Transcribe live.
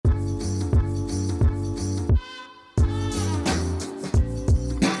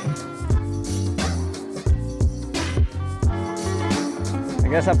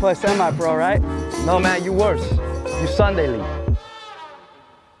guess I play semi-pro, right? No, man, you worse. You Sunday League.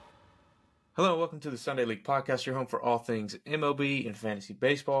 Hello and welcome to the Sunday League Podcast, your home for all things MLB and fantasy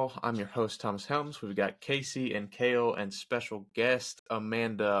baseball. I'm your host, Thomas Helms. We've got Casey and Kale and special guest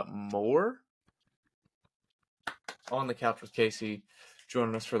Amanda Moore on the couch with Casey,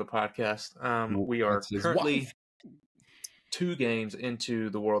 joining us for the podcast. We are currently 2 games into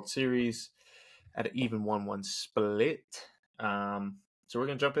the World Series at an even 1-1 split. So we're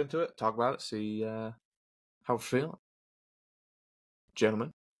going to jump into it, talk about it, see how we're feeling.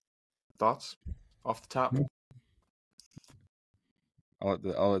 Gentlemen, thoughts off the top?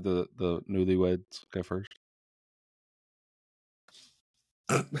 I'll let the newlyweds go first.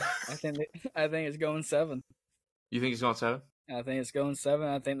 I think it's going 7. You think he's going 7? I think it's going 7.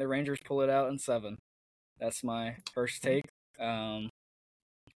 I think the Rangers pull it out in 7. That's my first take. But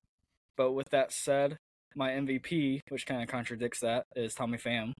with that said, my MVP, which kind of contradicts that, is Tommy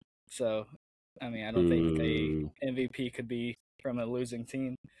Pham. So, I mean, I don't think a MVP could be from a losing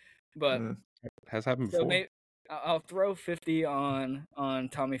team. But has happened before. Maybe I'll throw 50 on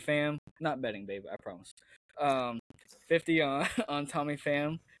Tommy Pham. Not betting, babe, I promise. 50 on Tommy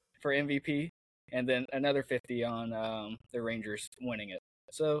Pham for MVP, and then another 50 on the Rangers winning it.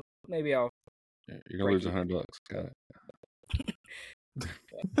 So maybe I'll. You're gonna lose $100. Got it.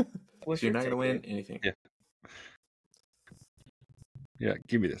 So you're not gonna win anything. Yeah,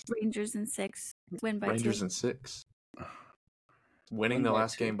 give me this. Rangers in 6. Win by 2. Rangers in 6. Winning the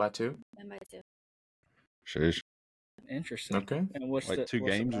last game by 2. Win by 2. Sheesh. Interesting. Okay. And what's Like 2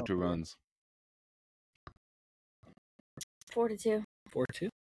 games or 2 runs? 4-2. 4-2.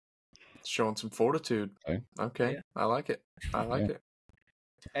 Showing some fortitude. Okay. Yeah. I like it. it.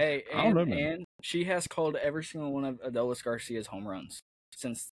 Hey, I don't know, man. and she has called every single one of Adolis Garcia's home runs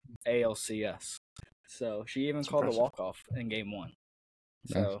since ALCS. So she even called the walk-off in Game 1.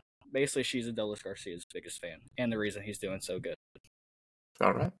 So basically she's Adolis Garcia's biggest fan and the reason he's doing so good.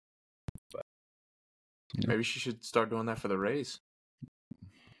 All right. But maybe she should start doing that for the Rays.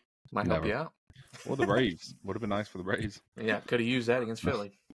 Might help you out. Well, the Braves. Would have been nice for the Braves. Yeah, could have used that against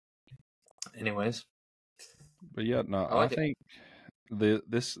Philly. Anyways. But yeah, no, I think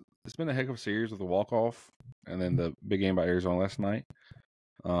it's been a heck of a series with the walk-off and then the big game by Arizona last night.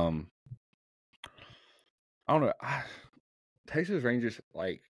 I don't know. Texas Rangers,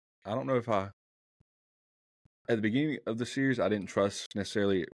 I don't know if at the beginning of the series, I didn't trust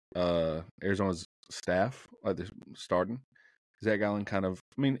necessarily Arizona's staff, like the starting. Zach Gallen kind of,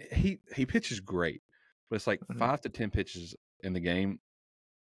 I mean, he pitches great, but it's like 5 to 10 pitches in the game.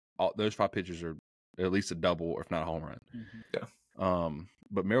 Those 5 pitches are at least a double, or if not a home run. Yeah.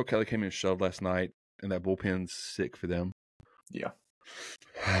 But Merrill Kelly came in and shoved last night, and that bullpen's sick for them. Yeah.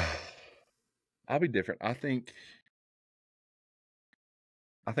 I'll be different. I think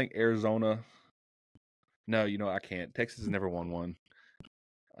Arizona. No, I can't. Texas has never won one.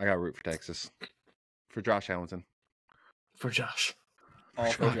 I got to root for Texas. For Josh Hamilton. For Josh.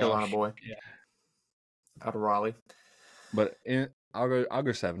 All for North Carolina Josh. boy. Yeah. Out of Raleigh. But I'll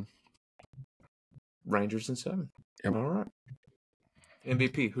go 7. Rangers in 7. Yep. All right.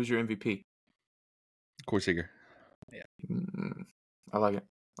 MVP. Who's your MVP? Corey Seager. Yeah. I like it.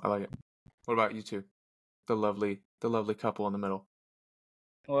 What about you two? The lovely couple in the middle.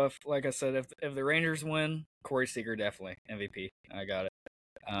 Well, like I said, if the Rangers win, Corey Seager definitely MVP. I got it.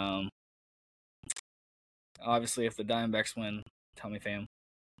 Obviously, if the Diamondbacks win, Tommy Pham.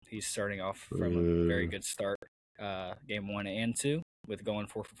 He's starting off from a very good start. Game 1 and 2 with going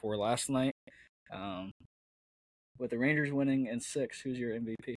 4 for 4 last night. With the Rangers winning in 6, who's your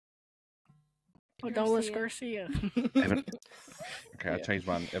MVP? Adolis Garcia. Evan. Okay, I changed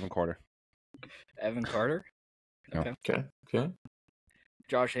mine. Evan Carter. Evan Carter. Yeah. Okay.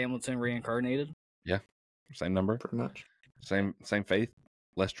 Josh Hamilton reincarnated. Yeah, same number. Pretty much. Same faith.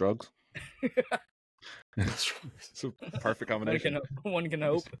 Less drugs. It's a perfect combination. One can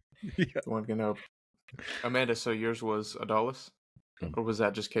hope. Yeah. One can hope. Amanda, so yours was Adolis? Or was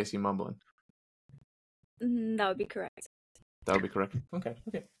that just Casey mumbling? That would be correct. That would be correct. Okay.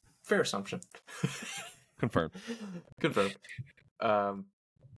 Fair assumption. Confirmed. I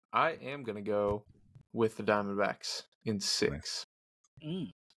am going to go with the Diamondbacks in 6.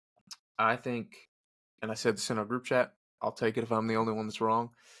 Nice. I think, and I said this in our group chat, I'll take it if I'm the only one that's wrong,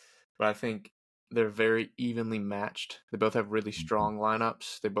 but I think they're very evenly matched. They both have really strong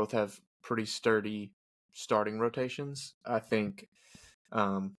lineups. They both have pretty sturdy starting rotations. I think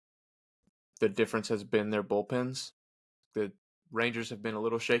the difference has been their bullpens. The Rangers have been a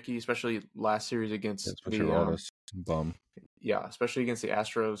little shaky, especially last series against bum. Yeah, especially against the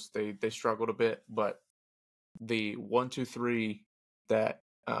Astros. They struggled a bit, but the 1-2-3 that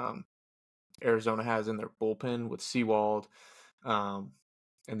Arizona has in their bullpen with Seawald and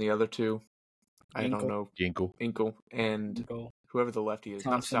the other two. I don't know. Inkle and whoever the lefty is.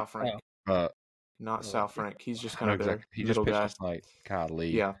 Thompson. Not Sal Frank. Not Sal Frank. He's just kind of their middle guy. Last night. Golly.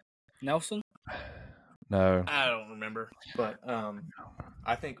 Yeah. Nelson? No. I don't remember. But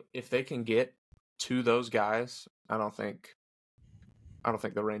I think if they can get to those guys, I don't think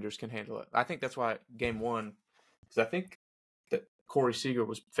the Rangers can handle it. I think that's why game one, because I think that Corey Seager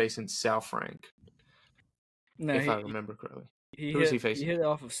was facing Sal Frank. No, if I remember correctly. Who was he facing? He hit it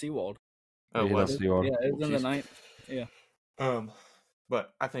off of Seawald. Oh, it was? Yeah, it was in the ninth. Yeah.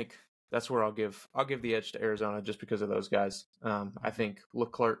 But I think that's where I'll give the edge to Arizona just because of those guys. I think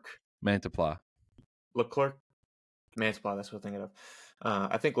Leclerc. Mantiply. Mantiply, that's what I'm thinking of.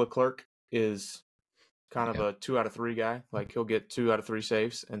 I think Leclerc is kind of a 2 out of 3 guy. Like, he'll get 2 out of 3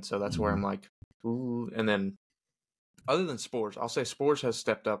 saves, and so that's where I'm like, ooh. And then other than Spores, I'll say Spores has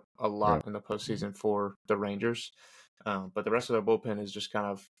stepped up a lot in the postseason for the Rangers. But the rest of their bullpen is just kind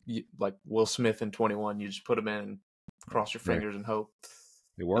of like Will Smith in 21. You just put him in and cross your fingers and hope.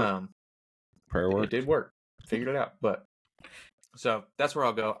 It worked. Prayer worked. It did work. Figured it out. But so that's where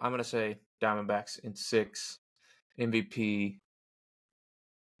I'll go. I'm going to say Diamondbacks in 6. MVP,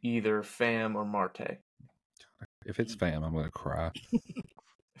 either Pham or Marte. If it's Pham, I'm going to cry.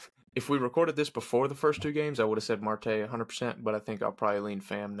 If we recorded this before the first 2 games, I would have said Marte 100%, but I think I'll probably lean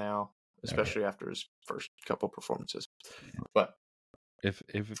Pham now, especially after his first couple performances. But if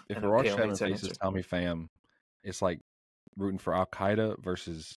Arash Chapman faces Tommy Pham, it's like rooting for Al Qaeda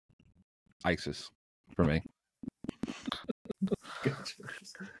versus ISIS for me.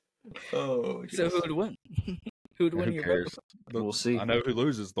 Oh, so who would win? Who would win your vote? We'll see. I know who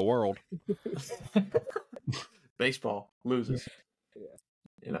loses. The world. Baseball loses. Yeah.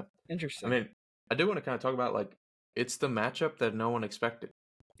 You know. Interesting. I mean, I do want to kind of talk about, like, it's the matchup that no one expected.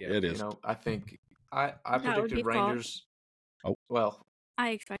 Yeah, it is. You know, I think I predicted Rangers. False. Oh, well.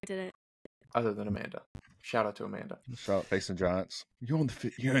 I expected it. Other than Amanda. Shout out to Amanda. Shout out facing Giants. You're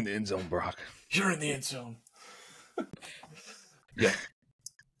in the end zone, Brock. You're in the end zone. Yeah.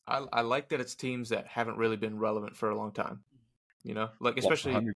 I like that it's teams that haven't really been relevant for a long time. You know, like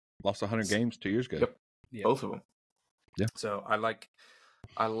especially lost 100 games 2 years ago. Yep. Both of them. Yeah. So I like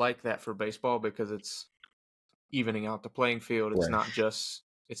that for baseball because it's evening out the playing field. It's not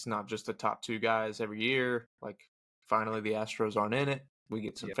just the top 2 guys every year. Like, finally the Astros aren't in it. We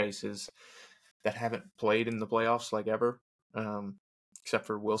get some faces that haven't played in the playoffs like ever. Except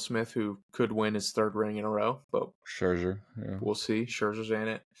for Will Smith, who could win his 3rd ring in a row, but Scherzer, we'll see. Scherzer's in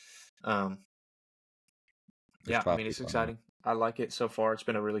it. Yeah, I mean, it's exciting. I like it so far. It's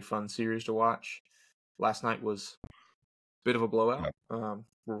been a really fun series to watch. Last night was a bit of a blowout. We're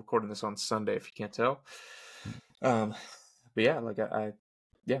recording this on Sunday, if you can't tell. But yeah, like I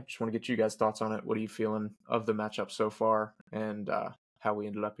just want to get you guys' thoughts on it. What are you feeling of the matchup so far, and how we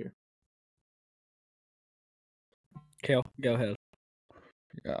ended up here? Kale, go ahead.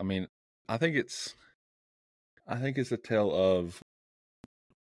 Yeah, I mean, I think it's a tale of,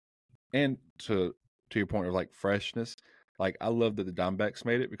 and to your point of like freshness. Like, I love that the Diamondbacks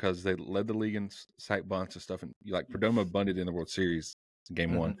made it because they led the league in sack bunts and stuff, and like Perdomo bunted in the World Series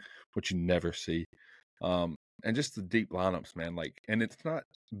game 1, which you never see. And just the deep lineups, man. Like, and it's not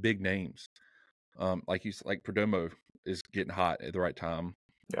big names. Like Perdomo is getting hot at the right time.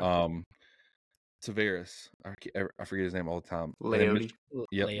 Yeah. Tavares, I forget his name all the time. Leody.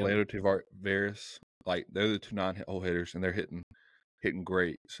 Yep, Leody Tavares. Like, they're the 2 9-hole hitters, and they're hitting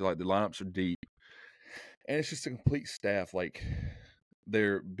great. So like the lineups are deep, and it's just a complete staff. Like,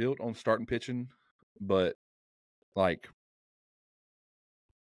 they're built on starting pitching, but like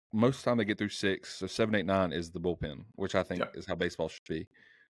most of the time they get through 6. So 7, 8, 9 is the bullpen, which I think is how baseball should be.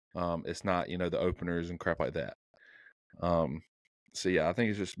 It's not the openers and crap like that. So yeah, I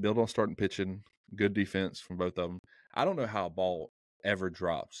think it's just built on starting pitching. Good defense from both of them. I don't know how a ball ever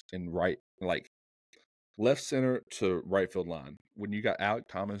drops in left center to right field line. When you got Alek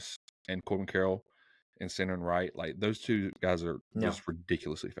Thomas and Corbin Carroll in center and right, like, those 2 guys are just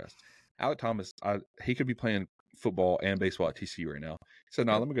ridiculously fast. Alek Thomas, he could be playing football and baseball at TCU right now. He said,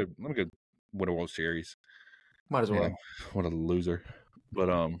 "No, let me go win a World Series." Might as well. Yeah, what a loser. But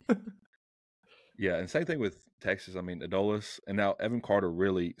yeah, and same thing with Texas. I mean, Adolis, and now Evan Carter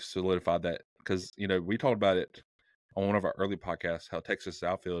really solidified that because, we talked about it on one of our early podcasts, how Texas'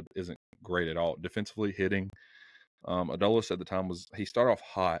 outfield isn't great at all. Defensively, hitting. Adolis at the time he started off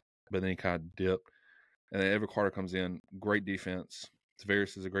hot, but then he kind of dipped. And then Evan Carter comes in, great defense.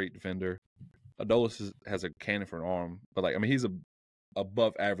 Tavares is a great defender. Adolis has a cannon for an arm, but he's a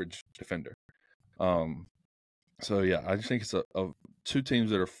above average defender. So yeah, I just think it's a two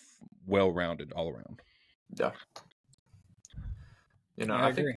teams that are well-rounded all around. Yeah. I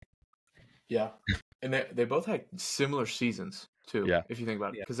agree. think, yeah. And they both had similar seasons, too, Yeah. if you think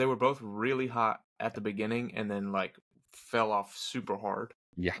about it. Yeah. Because they were both really hot at the beginning and then, like, fell off super hard.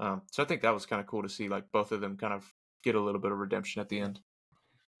 Yeah. So I think that was kind of cool to see, like, both of them kind of get a little bit of redemption at the end.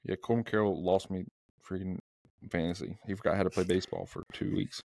 Yeah, Corbin Carroll lost me freaking fantasy. He forgot how to play baseball for 2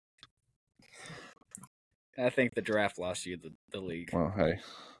 weeks. I think the draft lost you the league. Well, hey.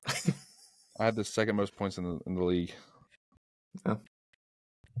 I had the second most points in the league. Yeah.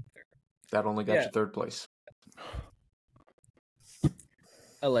 That only got you third place.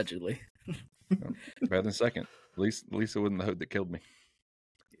 Allegedly. Better than second. At least it wasn't the hope that killed me.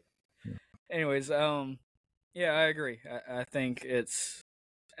 Anyways, yeah, I agree. I think it's,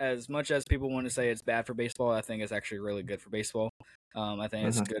 as much as people want to say it's bad for baseball, I think it's actually really good for baseball. I think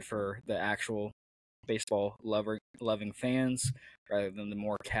it's good for the actual baseball loving fans rather than the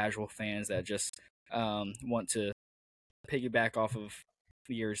more casual fans that just want to piggyback off of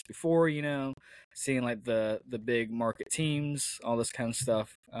the years before, seeing like the big market teams, all this kind of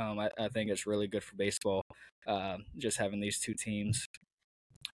stuff. I think it's really good for baseball, just having these two teams.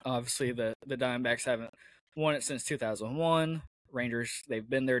 Obviously, the Diamondbacks haven't won it since 2001. Rangers, they've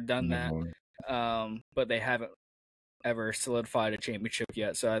been there, done that, but they haven't ever solidified a championship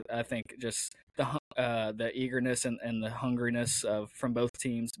yet. So I think just the eagerness and the hungriness from both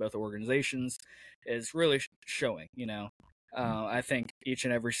teams, both organizations, is really showing. I think each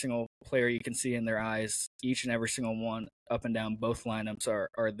and every single player you can see in their eyes, each and every single one up and down both lineups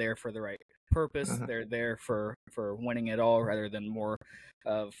are there for the right purpose. They're there for winning it all rather than more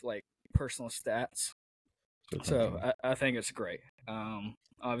of like personal stats. So I think it's great.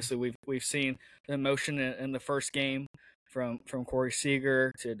 Obviously, we've seen the emotion in the first game from Corey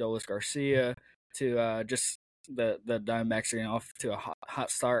Seager to Adolis Garcia to just the Diamondbacks getting off to a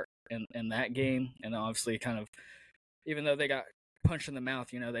hot start in that game, and obviously kind of, even though they got punched in the mouth,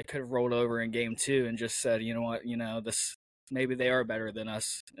 they could have rolled over in game 2 and just said, you know what, this, maybe they are better than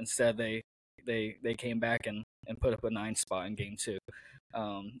us. Instead, they came back and put up a 9 spot in game 2.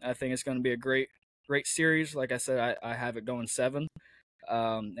 I think it's going to be a great series. Like I said, I have it going 7.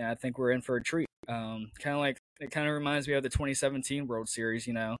 And I think we're in for a treat. It kind of reminds me of the 2017 World Series,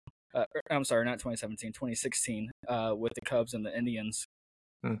 I'm sorry, not 2017, 2016, with the Cubs and the Indians.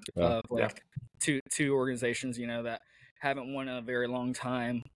 Two organizations, that haven't won in a very long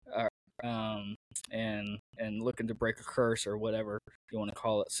time, and looking to break a curse or whatever you want to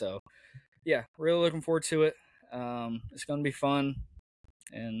call it. So, yeah, really looking forward to it. It's going to be fun,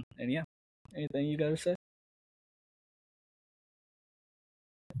 and yeah, anything you got to say?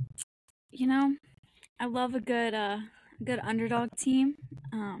 I love a good underdog team.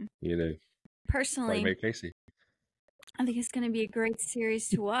 You do. Personally, Mary Casey. I think it's going to be a great series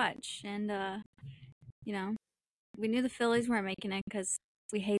to watch, and we knew the Phillies weren't making it because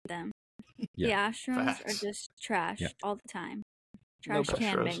we hate them. Yeah. The Astros are just trash all the time. Trash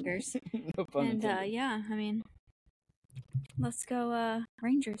can bangers. And yeah, I mean, let's go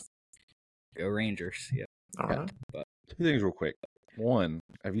Rangers. Go Rangers. Yeah. All right. But 2 things real quick. One,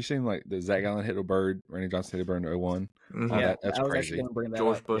 have you seen like the Zach Allen hit a bird, Randy Johnson hit a bird in 01? Yeah, that's I was crazy. actually going to bring that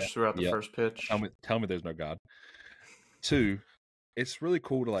George up. Bush threw out the first pitch. Tell me there's no God. 2, it's really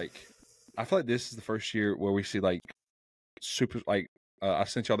cool to like, I feel like this is the first year where we see like super, like, I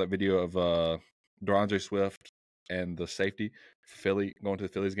sent y'all that video of DeAndre Swift and the safety Philly going to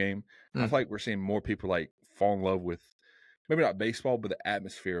the Phillies game. I feel like we're seeing more people like fall in love with maybe not baseball, but the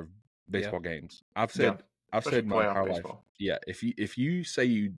atmosphere of baseball games. I've said my entire life. Yeah, if you say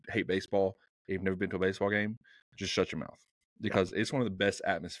you hate baseball, you've never been to a baseball game, just shut your mouth, because it's one of the best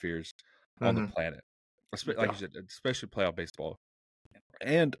atmospheres on the planet. Like you said, especially playoff baseball.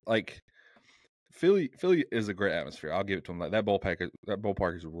 And like Philly is a great atmosphere. I'll give it to them. Like that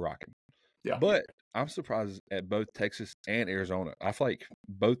ballpark is rocking. Yeah. But I'm surprised at both Texas and Arizona. I feel like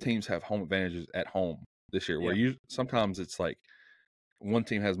both teams have home advantages at home this year, where sometimes it's like one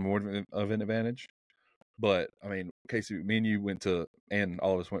team has more of an advantage. But I mean, Casey, me and you went to, and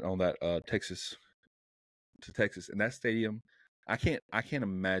all of us went on that Texas, and that stadium. I can't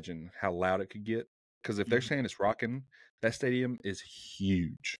imagine how loud it could get, because if they're saying it's rocking, that stadium is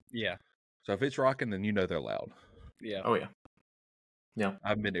huge. Yeah. So if it's rocking, then they're loud. Yeah. Oh yeah. Yeah. I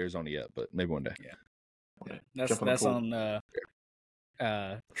haven't been to Arizona yet, but maybe one day. Yeah. That's on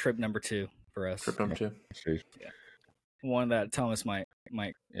trip number 2 for us. Trip number 2. Yeah. One that Thomas might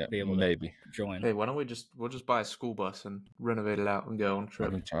be able to join. Hey, why don't we'll just buy a school bus and renovate it out and go on a trip.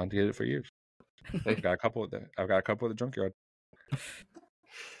 I've been trying to get it for years. I've got a couple at the junkyard.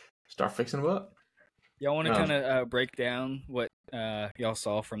 Start fixing them up. Y'all want to kind of break down what y'all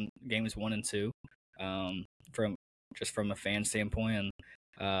saw from games 1 and 2, from a fan standpoint,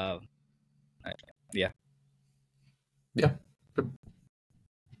 and yeah.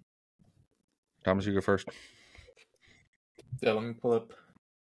 Thomas, you go first. Yeah, let me pull up.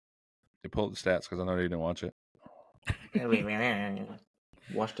 You pull up the stats because I know you didn't watch it.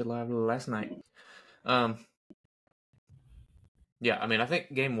 Watched it live last night. Yeah, I mean, I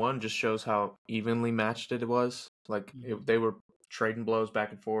think game 1 just shows how evenly matched it was. Like they were trading blows back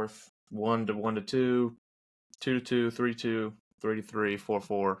and forth, 1 to 1 to 2, 2 to 2, 3 to 2, 3 to 3,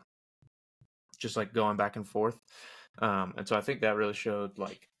 4-4, just like going back and forth. And so I think that really showed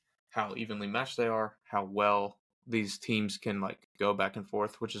like how evenly matched they are, how well these teams can like go back and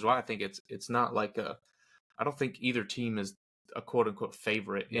forth, which is why I think it's not like I don't think either team is a quote unquote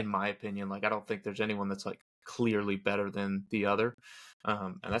favorite in my opinion. Like I don't think there's anyone that's like clearly better than the other.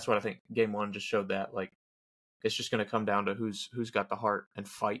 And that's what I think game 1 just showed, that like it's just going to come down to who's got the heart and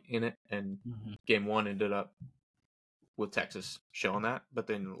fight in it. And game 1 ended up with Texas showing that. But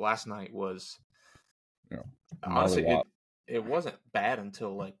then last night was honestly it wasn't bad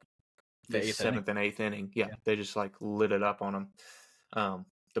until like the 7th and 8th inning. Yeah, they just like lit it up on them.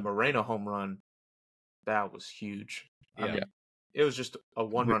 The Moreno home run, that was huge. I mean, it was just a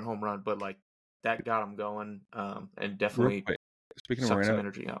 1-run home run, but like that got them going, and definitely speaking of sucked Moreno, some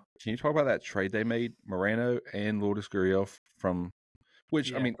energy out. Can you talk about that trade they made, Moreno and Lourdes Gurriel from?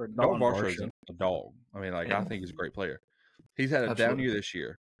 Which I mean, Dalton Varsho's a dog. I mean, like I think he's a great player. He's had a down year this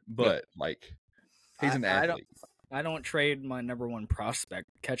year, but like he's an athlete. I don't trade my number 1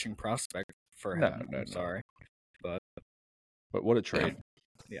 catching prospect for him. I'm sorry, but what a trade!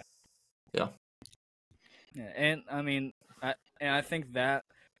 Yeah, and I mean, I think that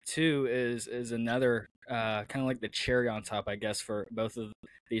too is another kind of like the cherry on top, I guess, for both of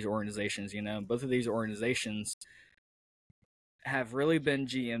these organizations. You know, both of these organizations have really been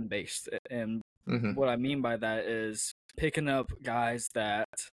GM based, and what I mean by that is picking up guys that,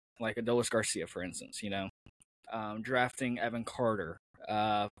 like Adolis Garcia, for instance, you know, drafting Evan Carter,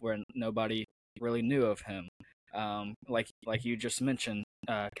 when nobody really knew of him. Like you just mentioned,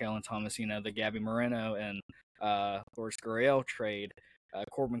 Kalen Thomas, you know, the Gabby Moreno and Lourdes Gurriel trade,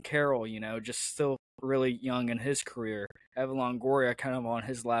 Corbin Carroll, you know, just still really young in his career. Evan Longoria kind of on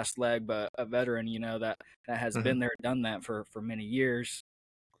his last leg, but a veteran, you know, that has been there, done that for many years.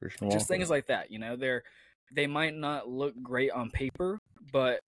 Just things like that, you know, they might not look great on paper,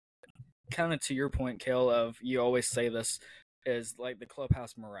 but kind of to your point, Kale, of you always say this is like the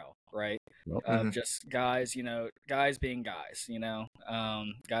clubhouse morale, right? Just guys, you know, guys being guys, you know,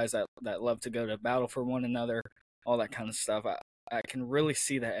 guys that love to go to battle for one another, all that kind of stuff. I can really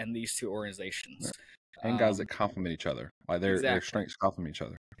see that in these two organizations. And guys that complement each other. Like their strengths complement each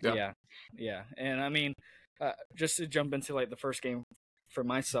other. Yeah. And I mean, just to jump into like the first game for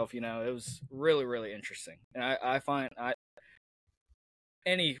myself, you know, it was really, really interesting. And I find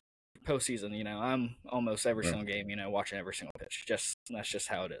any postseason, you know, I'm almost every single game, you know, watching every single pitch. That's just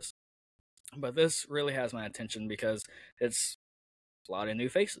how it is. But this really has my attention because it's a lot of new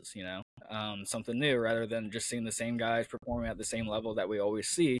faces, you know, something new rather than just seeing the same guys performing at the same level that we always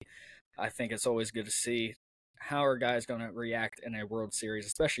see. I think it's always good to see how are guys going to react in a World Series,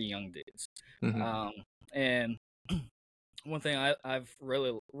 especially young dudes. And one thing I've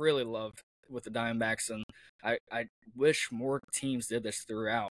really, really loved with the Diamondbacks, and I wish more teams did this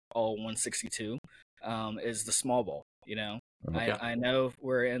throughout all 162, is the small ball. You know, I know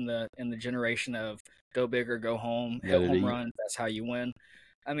we're in the generation of go big or go home, hit home runs. That's how you win.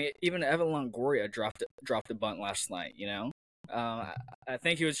 I mean, even Evan Longoria dropped a bunt last night. You know, I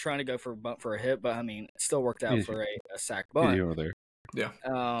think he was trying to go for a bunt for a hit, but I mean, it still worked out for a sack bunt. Over there.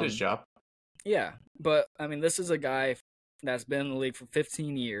 Yeah, his job. Yeah, but I mean, this is a guy that's been in the league for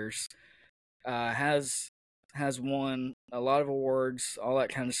 15 years, has won a lot of awards, all that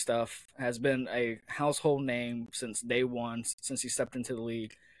kind of stuff, has been a household name since day one, since he stepped into the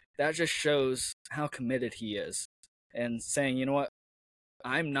league. That just shows how committed he is, and saying, you know what,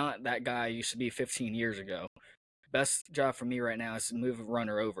 I'm not that guy I used to be 15 years ago. Best job for me right now is to move a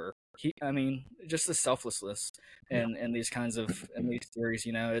runner over. I mean, just the selflessness in these kinds of in these series,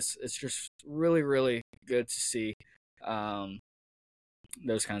 you know, it's just really, really good to see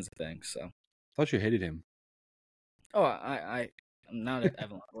those kinds of things. So, I thought you hated him. Oh, I'm not an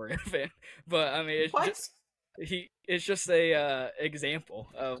Evan Longoria fan, but I mean, it's just a example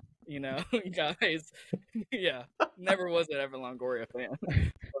of, you know, guys. Yeah, never was an Evan Longoria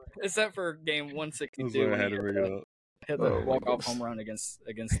fan, except for game 162 when he hit the walk-off home run against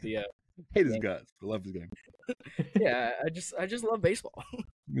the. Hate his guts. I love his game. Yeah, I just love baseball.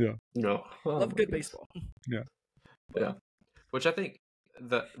 Yeah. No. Love good baseball. Yeah. Yeah. Which I think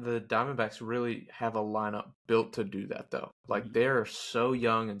the Diamondbacks really have a lineup built to do that, though. Like, they're so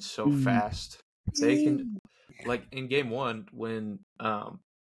young and so fast. They can, like, in game one, when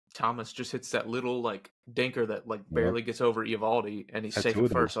Thomas just hits that little, like, dinker that, like, barely gets over Eovaldi, and he's safe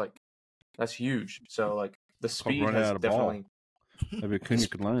at first, like, that's huge. So, like, the speed has definitely... Maybe Acuna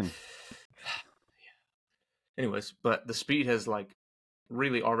could learn. Anyways, but the speed has, like,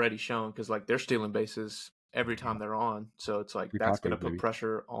 really already shown, because, like, they're stealing bases every time they're on. So it's like, that's going to put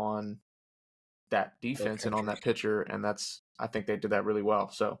pressure on that defense and on that pitcher. And I think they did that really well.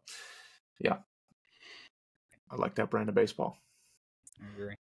 So, yeah. I like that brand of baseball. I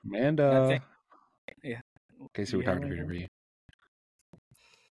agree. Amanda. Yeah. Okay, so we're talking to you.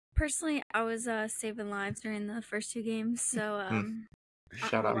 Personally, I was saving lives during the first 2 games, so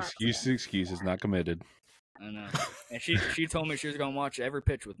shout out. Excuses, not committed. I know. And she told me she was gonna watch every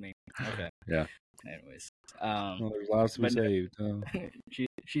pitch with me. Okay. Yeah. Anyways, well, there's lots to be saved.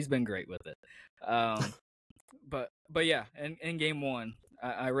 She's been great with it. But yeah, in game 1,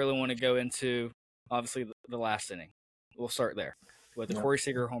 I really want to go into obviously the last inning. We'll start there with the Corey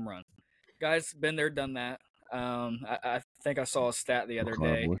Seager home run. Guys, been there, done that. I think I saw a stat the other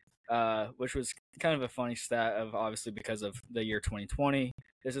day, which was kind of a funny stat of obviously because of the year 2020.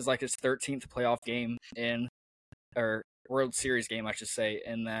 This is like his 13th playoff game or World Series game, I should say,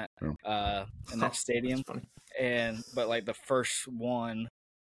 in that stadium. But like the first one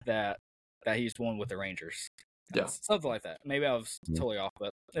that he's won with the Rangers. Yeah. Something like that. Maybe I was totally off,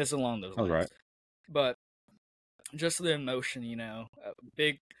 but it's along those lines. Right. But just the emotion,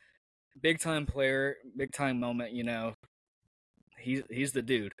 big time player, big time moment, he's the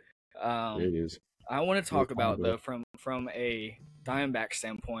dude. It is. I want to talk about though from a Diamondback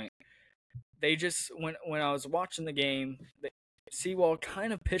standpoint. They just when I was watching the game, Sewald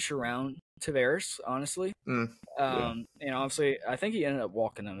kind of pitched around Tavares, honestly. And obviously, I think he ended up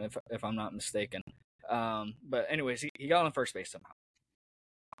walking him, if I'm not mistaken. But anyways, he got on first base somehow.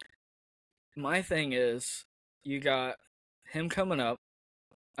 My thing is, you got him coming up,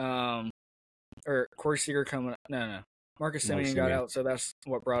 or Corey Seager coming up. No. Marcus Semien got out, so that's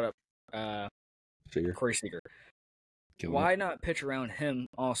what brought up Corey Seager. Why not pitch around him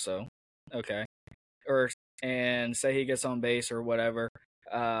also? Okay. And say he gets on base or whatever.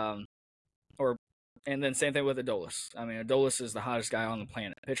 And then same thing with Adolis. I mean, Adolis is the hottest guy on the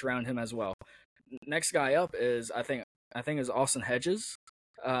planet. Pitch around him as well. Next guy up is I think is Austin Hedges.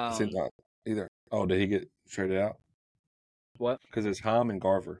 Either. Oh, did he get traded out? What? Because it's Heim and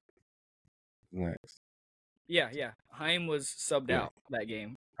Garver next. Yeah. Heim was subbed out that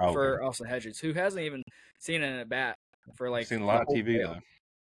game for Austin Hedges, who hasn't even seen an at bat for like. I've seen a lot of TV though.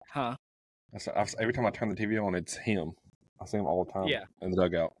 Huh? Every time I turn the TV on, it's him. I see him all the time. Yeah. In the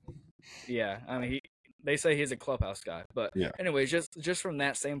dugout. Yeah, I mean, they say he's a clubhouse guy, but anyways, just from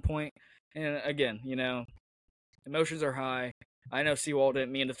that standpoint, and again, emotions are high. I know Sewald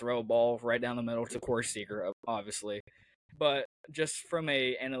didn't mean to throw a ball right down the middle to Corey Seager, obviously, but just from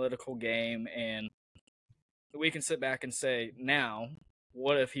a analytical game, and we can sit back and say, now,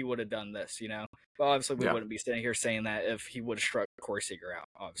 what if he would have done this, But obviously, we wouldn't be sitting here saying that if he would have struck Corey Seager out,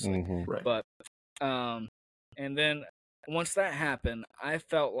 obviously. Right. But, and then once that happened, I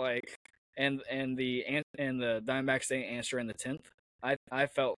felt like, and the Diamondbacks didn't answer in the 10th. I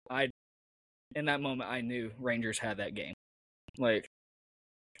felt in that moment I knew Rangers had that game. Like,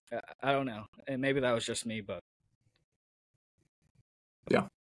 I don't know, and maybe that was just me, but yeah,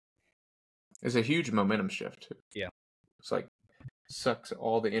 it's a huge momentum shift. Yeah, it's like sucks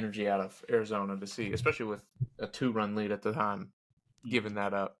all the energy out of Arizona to see, especially with a 2-run lead at the time, giving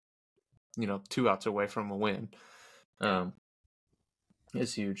that up. 2 outs away from a win.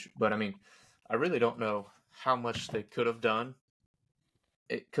 It's huge. But I mean, I really don't know how much they could have done.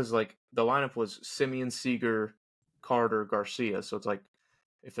 Because like the lineup was Semien, Seager, Carter, Garcia. So it's like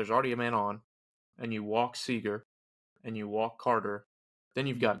if there's already a man on and you walk Seager and you walk Carter, then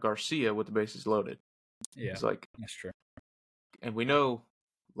you've got Garcia with the bases loaded. Yeah. It's like, that's true. And we know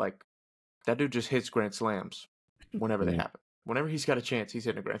like that dude just hits grand slams whenever they happen. Whenever he's got a chance, he's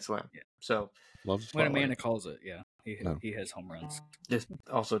hitting a grand slam. Yeah. So when Amanda calls it, he has home runs. It's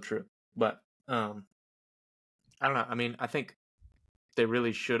also true. But I don't know. I mean, I think they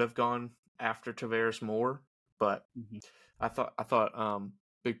really should have gone after Tavares more, but I thought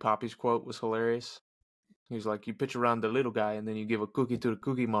Big Poppy's quote was hilarious. He was like, "You pitch around the little guy, and then you give a cookie to the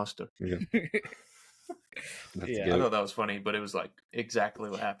Cookie Monster." Yeah, I thought that was funny, but it was like exactly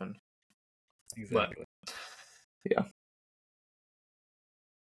what happened. Exactly. But, yeah.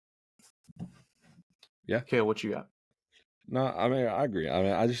 Yeah. Kale, what you got? No, I mean I agree. I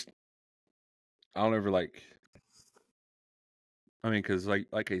mean I don't ever like I mean, because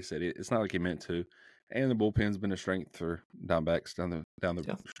like I said, it's not like he meant to, and the bullpen's been a strength for Diamondbacks down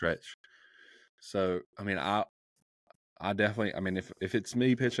the stretch. So I mean, I definitely. I mean, if it's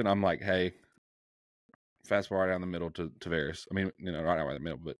me pitching, I'm like, hey, fastball right down the middle to Tavares. I mean, right down the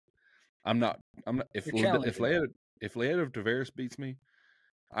middle, but I'm not. If Leado Tavares beats me,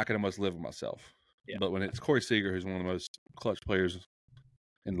 I can almost live with myself. Yeah. But when it's Corey Seager, who's one of the most clutch players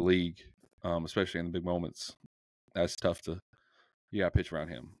in the league, especially in the big moments, that's tough to. You got to pitch around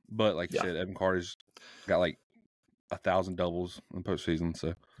him. But like you said, Evan Carter's got like 1,000 doubles in postseason.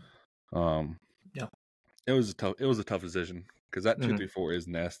 So, it was a tough decision because that 2-3-4 is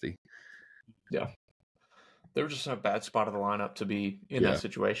nasty. Yeah, they were just in a bad spot of the lineup to be in that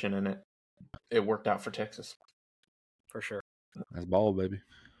situation, and it worked out for Texas for sure. That's ball, baby.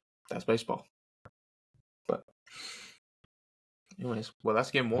 That's baseball. But anyways, well,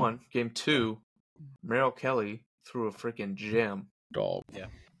 that's game 1. Game 2, Merrill Kelly threw a freaking gem. Dog. Yeah.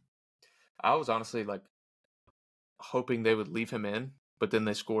 I was honestly like hoping they would leave him in, but then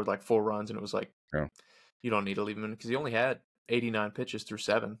they scored like 4 runs, and it was like, you don't need to leave him in because he only had 89 pitches through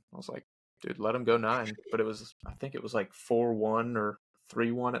 7. I was like, dude, let him go 9. But I think it was like 4-1 or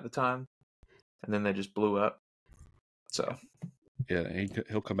 3-1 at the time, and then they just blew up. So yeah,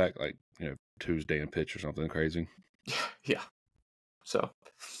 he'll come back like Tuesday and pitch or something crazy. Yeah. So.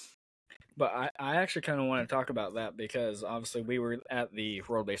 But I actually kind of want to talk about that because obviously we were at the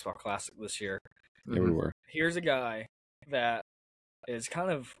World Baseball Classic this year. Yeah, we were. Here's a guy that is kind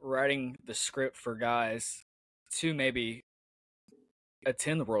of writing the script for guys to maybe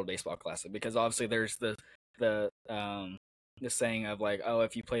attend the World Baseball Classic because obviously there's the saying of like, oh,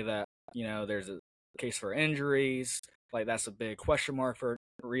 if you play that, there's a case for injuries. Like that's a big question mark for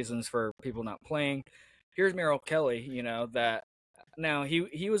reasons for people not playing. Here's Merrill Kelly, that now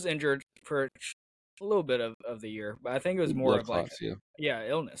he was injured for a little bit of the year, but I think it was more of like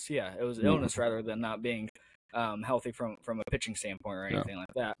illness. Yeah, it was illness rather than not being healthy from a pitching standpoint or anything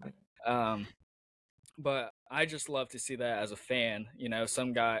like that. But I just love to see that as a fan.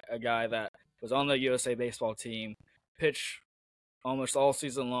 A guy that was on the USA baseball team, pitch almost all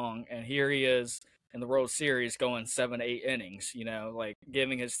season long, and here he is in the World Series going 7-8 innings. Like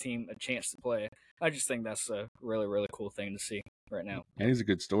giving his team a chance to play. I just think that's a really, really cool thing to see right now. And he's a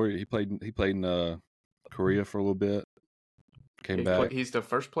good story. He played in Korea for a little bit. Came back. He's the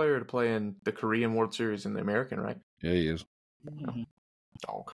first player to play in the Korean World Series and the American, right? Yeah, he is. Mm-hmm.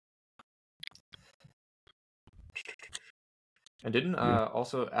 Dog. And didn't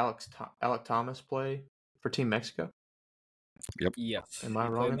also Alec Thomas play for Team Mexico? Yep. Yes. Am I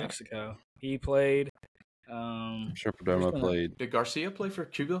wrong in Mexico. He played. I'm sure Perdomo played. Did Garcia play for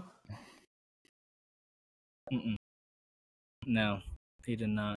Cuba? No, he did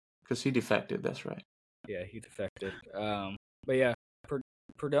not. Because he defected. That's right. Yeah, he defected. But yeah,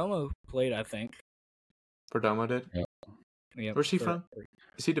 Perdomo played, I think. Perdomo did? Yeah. Where's he from?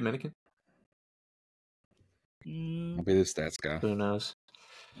 Is he Dominican? I'll be the stats guy. Who knows?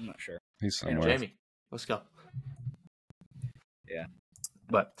 I'm not sure. He's somewhere. Jamie, let's go. Yeah.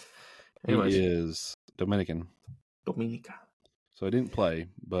 But anyways. He is Dominican. Dominica. So he didn't play,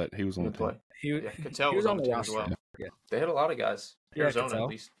 but he was on the team. Cattell was on the team as well. Yeah. They had a lot of guys. Arizona, Cattell. at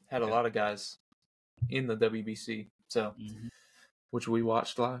least, had a lot of guys in the WBC. So, which we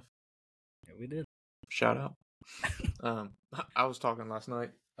watched live. Yeah, we did. Shout out. I was talking last night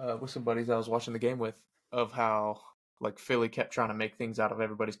with some buddies I was watching the game with of how like Philly kept trying to make things out of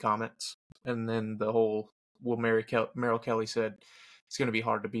everybody's comments, and then the whole Merrill Kelly said it's going to be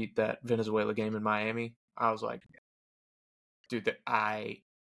hard to beat that Venezuela game in Miami. I was like, dude, that I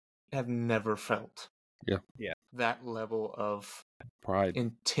have never felt that level of pride,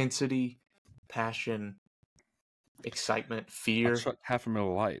 intensity, passion, excitement, fear. That's half a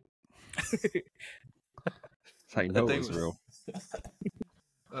Miller Lite. That's how you know it was real.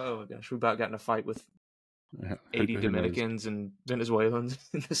 Oh my gosh, we about got in a fight with 80 Dominicans and Venezuelans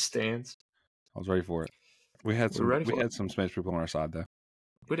in the stands. I was ready for it. We had some Spanish people on our side though.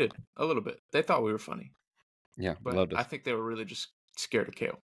 We did a little bit. They thought we were funny. Yeah, but loved us. I think they were really just scared of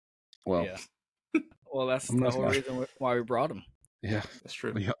Kale. Well, well, that's the whole reason why we brought him. Yeah, that's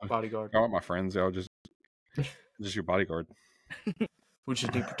true. Yeah. Bodyguard. Y'all aren't my friends. Y'all just your bodyguard. We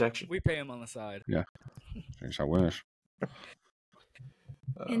just need protection. We pay him on the side. Yeah, I wish.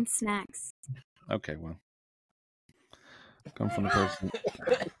 And snacks. Okay, well, come from the person.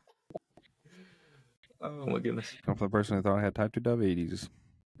 Oh my goodness! Come from the person who thought I had type 2 diabetes.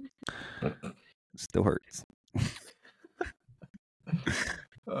 It still hurts.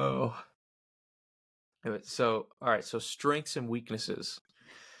 Oh. Anyway, so all right. So strengths and weaknesses.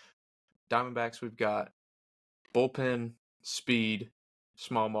 Diamondbacks, we've got bullpen speed,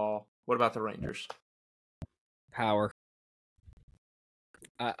 small ball. What about the Rangers? Power.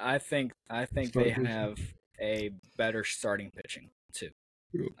 I think they have a better starting pitching too.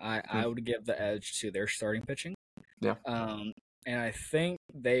 I would give the edge to their starting pitching. Yeah. And I think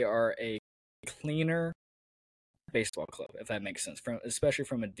they are a cleaner baseball club, if that makes sense, especially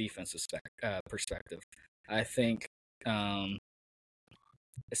from a defensive perspective. I think,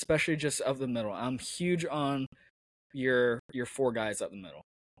 especially just up the middle, I'm huge on your four guys up the middle: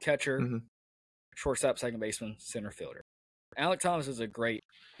 catcher, shortstop, second baseman, center fielder. Alec Thomas is a great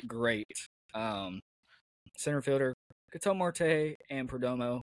center fielder. Ketel Marte and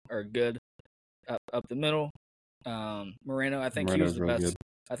Perdomo are good up the middle. Moreno, I think he was the best. Good.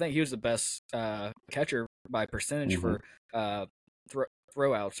 I think he was the best catcher by percentage for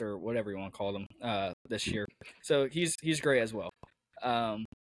throwouts or whatever you want to call them this year. So he's great as well.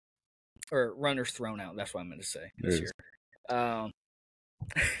 Or runners thrown out. That's what I meant to say this year.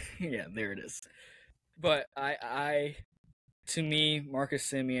 Yeah, there it is. But to me, Marcus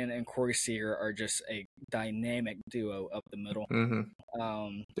Semien and Corey Seager are just a dynamic duo up the middle.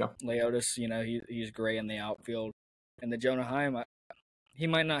 Leotis, he's great in the outfield, and the Jonah Heim, he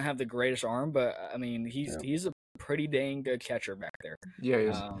might not have the greatest arm, but I mean, he's a pretty dang good catcher back there. Yeah, he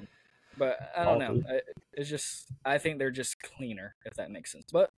is. But I don't know. It's just, I think they're just cleaner, if that makes sense.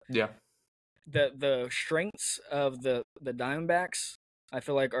 But yeah, the strengths of the Diamondbacks, I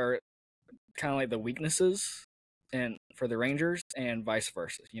feel like, are kind of like the weaknesses and for the Rangers and vice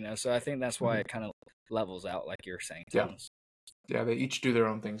versa, So I think that's why it kind of levels out, like you're saying, Thomas. Yeah, they each do their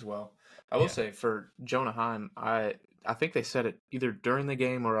own things well. I will say for Jonah Heim, I think they said it either during the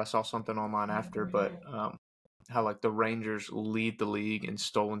game or I saw something online after, but how like the Rangers lead the league in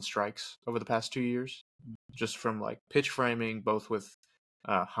stolen strikes over the past 2 years, just from like pitch framing, both with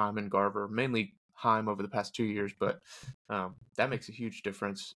Heim and Garver, mainly Heim over the past 2 years, but that makes a huge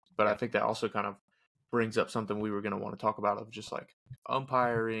difference. But I think that also kind of brings up something we were going to want to talk about of just like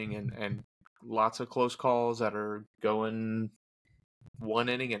umpiring and lots of close calls that are going one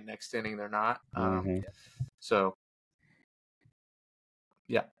inning and next inning they're not. So,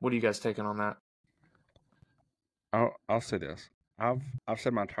 yeah, what are you guys taking on that? I'll say this. I've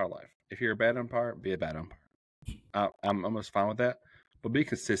said my entire life, if you're a bad umpire, be a bad umpire. I'm almost fine with that, but be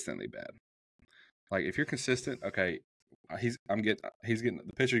consistently bad. Like if you're consistent, okay, the pitcher's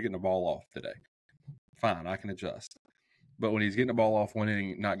getting the ball off today. Fine, I can adjust. But when he's getting the ball off one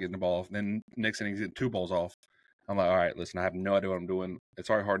inning, not getting the ball off, then next inning he's getting 2 balls off, I'm like, all right, listen, I have no idea what I'm doing. It's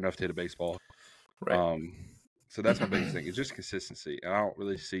already hard enough to hit a baseball. Right. So that's my biggest thing. It's just consistency. And I don't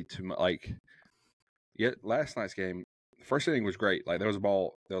really see too much. Like, last night's game, the first inning was great. Like, there was a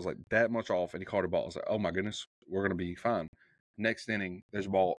ball that was like that much off, and he caught a ball. I was like, oh my goodness, we're going to be fine. Next inning, there's a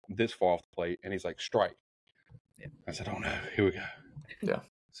ball this far off the plate, and he's like, strike. Yeah. I said, oh no, here we go. Yeah.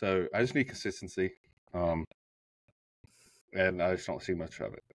 So I just need consistency. And I just don't see much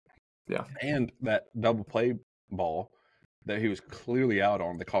of it. Yeah. And that double play ball that he was clearly out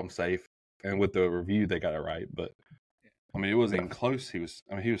on, they called him safe. And with the review, they got it right. But, I mean, it wasn't even close. He was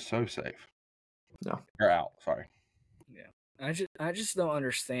so safe. No. Or out, sorry. Yeah. I just don't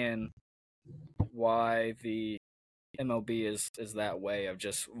understand why the MLB is that way of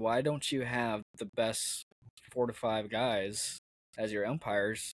just, why don't you have the best 4 to 5 guys as your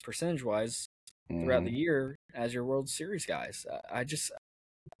umpires, percentage-wise, throughout the year as your World Series guys?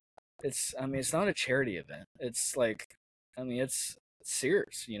 It's not a charity event. It's like, it's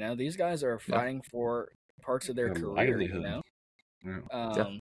serious, These guys are fighting for parts of their career,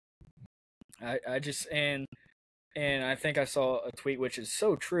 I just, and I think I saw a tweet, which is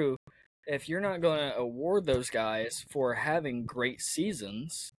so true. If you're not going to award those guys for having great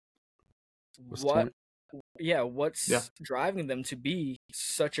seasons, what's driving them to be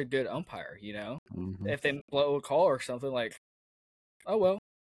such a good umpire, If they blow a call or something, like, oh well,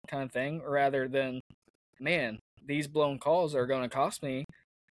 kind of thing, rather than, man, these blown calls are going to cost me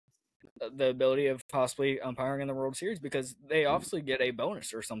the ability of possibly umpiring in the World Series, because they obviously get a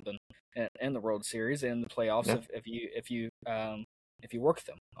bonus or something in the World Series and the playoffs if you work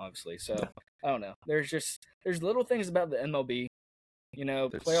them, obviously. So I don't know. There's little things about the MLB,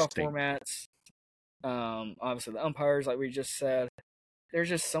 playoff formats. Obviously the umpires, like we just said. There's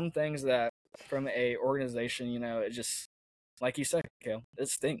just some things that from a organization, it just, like you said, Kale, it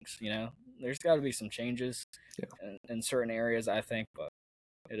stinks. There's got to be some changes in certain areas, I think, but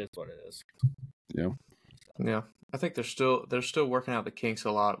it is what it is. Yeah. I think they're still working out the kinks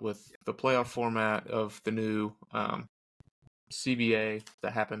a lot with the playoff format of the new CBA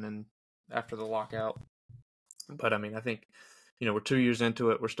that happened after the lockout. But I think, we're 2 years into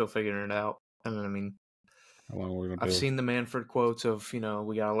it. We're still figuring it out. And How long we're gonna I've seen the Manfred quotes of, we got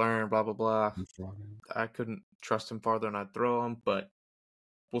to learn, blah, blah, blah. I couldn't trust him farther than I'd throw him, but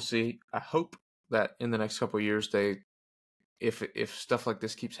we'll see. I hope that in the next couple of years, if stuff like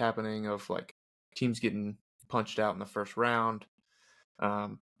this keeps happening of like teams getting punched out in the first round,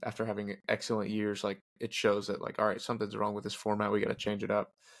 after having excellent years, like it shows that like, all right, something's wrong with this format. We got to change it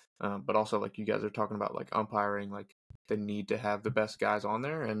up. But also like you guys are talking about like umpiring, like they need to have the best guys on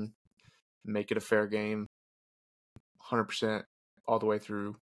there and make it a fair game 100% all the way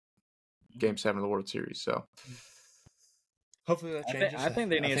through Game 7 of the World Series. So hopefully that changes. I think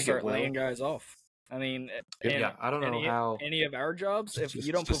they need to start laying guys off. I mean, I don't know how any of our jobs, if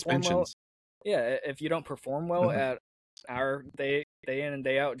you don't perform well, if you don't perform well at our day in and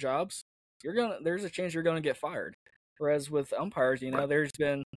day out jobs, there's a chance you're gonna get fired. Whereas with umpires, there's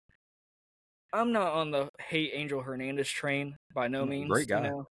been. I'm not on the hate Angel Hernandez train by no means. Great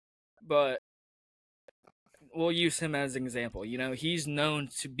guy, but we'll use him as an example. He's known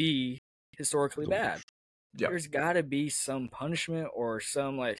to be historically bad. Yep. There's got to be some punishment or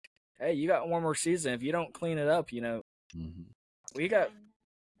some like, hey, you got one more season. If you don't clean it up, we got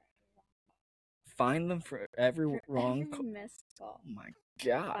fine them for every wrong missed call. Oh my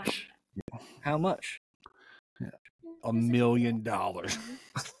gosh, how much? $1 million.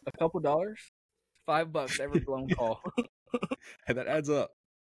 A couple dollars, $5 every blown call. Hey, that adds up.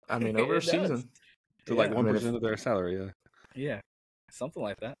 I mean, over a season to like 1% of their salary. Yeah, something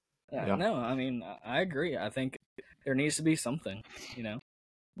like that. No, I mean, I agree. I think there needs to be something,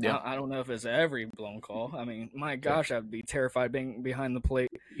 Yeah. I don't know if it's every blown call. I mean, my gosh, I'd be terrified being behind the plate.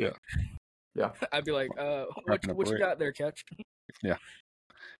 Yeah. I'd be like, what you got there, catch? Yeah.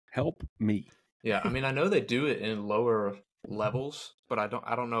 Help me. Yeah, I mean, I know they do it in lower levels, but I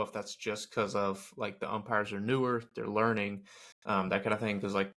don't know if that's just because of like the umpires are newer, they're learning, that kind of thing.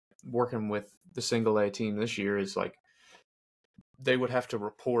 Because like working with the single A team this year is like they would have to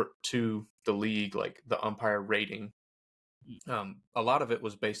report to the league like the umpire rating. A lot of it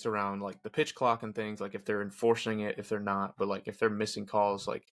was based around like the pitch clock and things, like if they're enforcing it, if they're not, but like if they're missing calls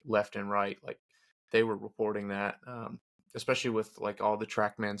like left and right, like they were reporting that, especially with like all the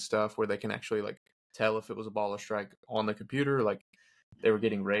TrackMan stuff where they can actually like tell if it was a ball or strike on the computer, like they were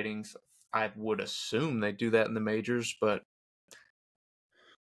getting ratings. I would assume they do that in the majors, but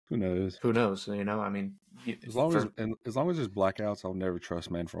who knows? I mean, as long as there's blackouts, I'll never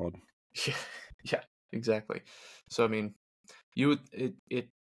trust man fraud. Yeah, exactly. So I mean, it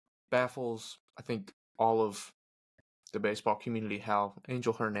baffles, I think, all of the baseball community how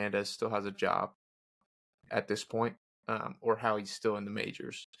Angel Hernandez still has a job at this point, or how he's still in the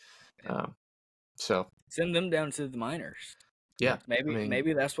majors. So send them down to the minors. Yeah,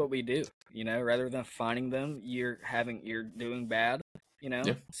 maybe that's what we do. Rather than finding them, you're doing bad.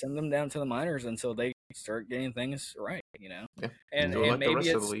 Send them down to the minors until they start getting things right. Yeah, and like maybe the rest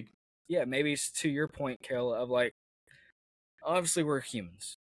of the league. Yeah, maybe it's to your point, Kale, of like, obviously we're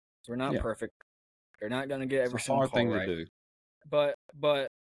humans. We're not perfect. They're not going to get every single call right. To do. But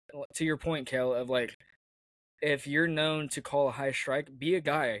to your point, Kale, of like, if you're known to call a high strike, be a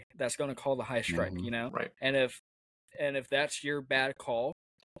guy that's going to call the high strike, Right. And if that's your bad call,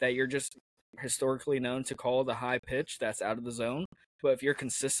 that you're just historically known to call the high pitch that's out of the zone, but if you're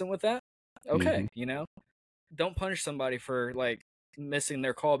consistent with that, okay, don't punish somebody for like missing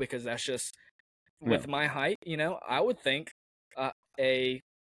their call because that's just with my height, I would think a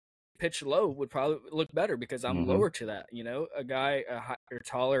pitch low would probably look better because I'm lower to that, a guy or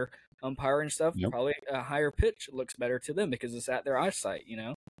taller umpire and stuff, probably a higher pitch looks better to them because it's at their eyesight,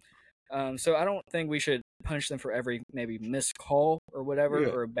 so I don't think we should punish them for every maybe missed call or whatever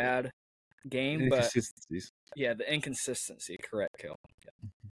or a bad game, but the inconsistency, correct, Kale. Yeah.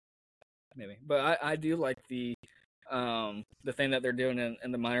 Maybe, but I do like the thing that they're doing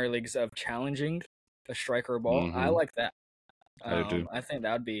in the minor leagues of challenging a strike or a ball. I like that. I think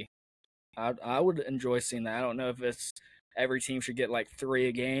that would be. I would enjoy seeing that. I don't know if it's every team should get like 3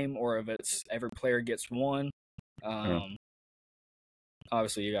 a game or if it's every player gets 1.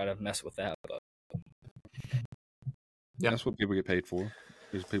 Obviously, you got to mess with that, but that's what people get paid for.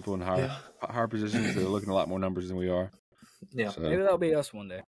 There's people in higher positions that are looking at a lot more numbers than we are. Yeah, so, maybe that'll be us one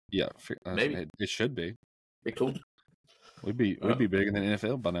day. Yeah, maybe it should be. Be cool. We'd be bigger than the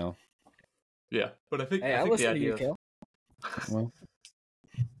NFL by now. Yeah, but I think I think listen to you, Kale. Well,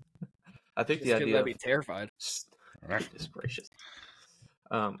 I think the idea. I'd be terrified. Goodness gracious.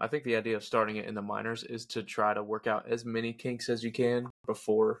 I think the idea of starting it in the minors is to try to work out as many kinks as you can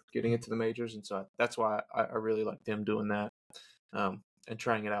before getting into the majors, and so that's why I really like them doing that, and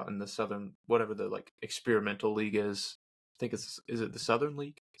trying it out in the Southern, whatever the like experimental league is. I think is it the Southern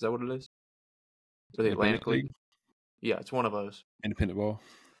League? Is that what it is? or the Atlantic League. Yeah, it's one of those. Independent ball.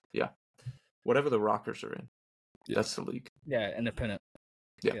 Yeah, whatever the Rockers are in, that's the league. Yeah, independent.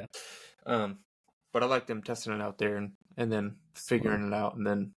 Yeah. But I like them testing it out there and then figuring it out and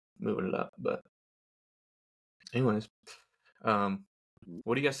then moving it up. But anyways,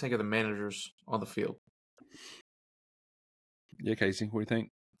 what do you guys think of the managers on the field? Yeah, Casey, what do you think?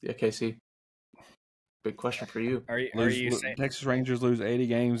 Yeah, Casey. Big question for you. Are you saying Texas Rangers lose 80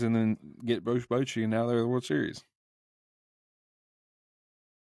 games and then get Bruce Bochy, and now they're in the World Series?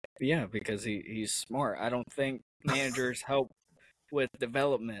 Yeah, because he's smart. I don't think managers help with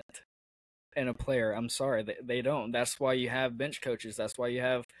development in a player. I'm sorry, they don't. That's why you have bench coaches. That's why you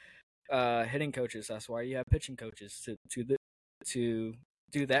have hitting coaches. That's why you have pitching coaches to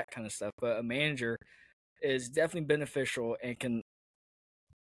do that kind of stuff. But a manager is definitely beneficial and can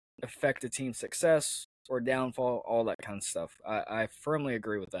affect a team's success or downfall, all that kind of stuff. I firmly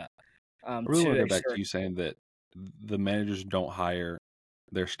agree with that. I really want to go back to you saying that the managers don't hire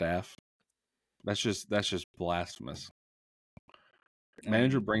their staff. That's just blasphemous.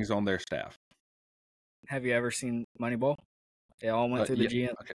 Manager brings on their staff. Have you ever seen Moneyball? They all went through the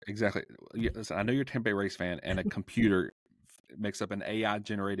GM. Okay, exactly. Yeah, listen, I know you're a Tampa Bay Rays fan, and a computer makes up an AI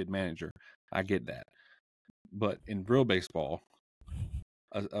generated manager. I get that, but in real baseball,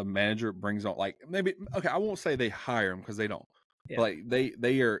 a manager brings on, like, maybe, okay, I won't say they hire them because they don't. Yeah. But like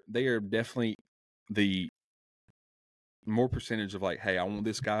they are definitely the more percentage of like, hey, I want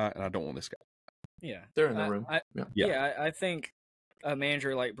this guy and I don't want this guy. Yeah, they're in the room. I think a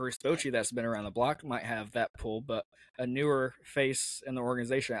manager like Bruce Bochy that's been around the block might have that pull, but a newer face in the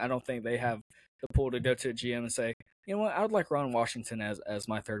organization, I don't think they have the pull to go to a GM and say, you know what, I would like Ron Washington as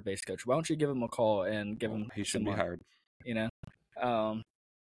my third base coach. Why don't you give him a call and give him he should be hired. You know,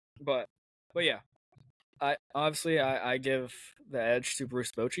 but yeah, I give the edge to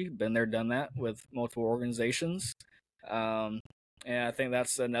Bruce Bochy. Been there, done that with multiple organizations, and I think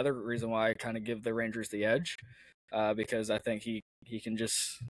that's another reason why I kind of give the Rangers the edge, because I think he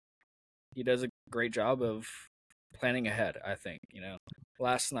does a great job of planning ahead. I think,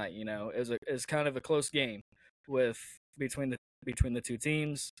 last night, it was kind of a close game between the two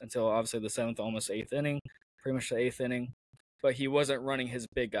teams until obviously the seventh, almost eighth inning, pretty much the eighth inning. But he wasn't running his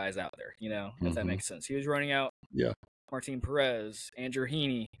big guys out there, if that makes sense. He was running out Martin Perez, Andrew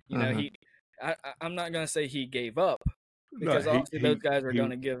Heaney. I'm not going to say he gave up, because obviously those guys are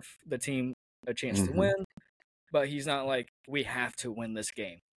going to give the team a chance to win. But he's not like, we have to win this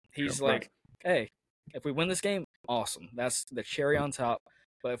game. He's like, hey, if we win this game, awesome. That's the cherry on top.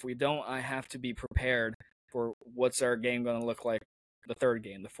 But if we don't, I have to be prepared for what's our game going to look like the third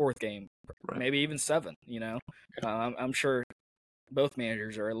game, the fourth game, maybe even 7, I'm sure both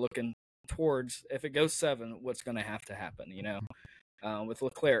managers are looking towards, if it goes 7, what's going to happen, with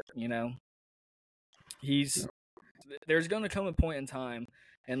Leclerc, there's going to come a point in time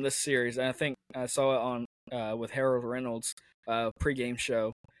in this series, and I think I saw it on with Harold Reynolds' pregame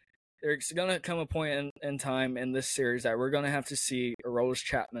show. There's going to come a point in time in this series that we're going to have to see Aroldis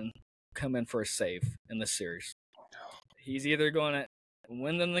Chapman come in for a save in this series. He's either going to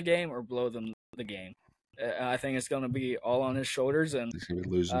win them the game or blow them the game. I think it's going to be all on his shoulders, and he's going to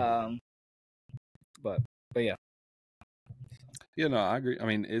be losing. But yeah. Yeah, no, I agree. I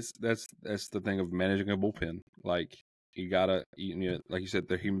mean, that's the thing of managing a bullpen. Like, you gotta, like you said,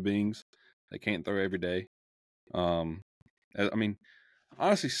 they're human beings. They can't throw every day. I mean,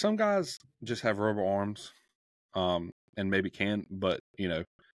 honestly, some guys just have rubber arms, and maybe can, but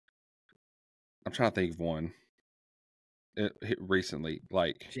I'm trying to think of one. It hit recently,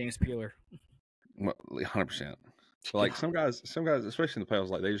 like James Peeler. 100%. But like some guys, especially in the playoffs,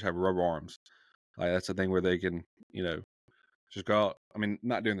 like they just have rubber arms. Like that's the thing where they can, just go out. I mean,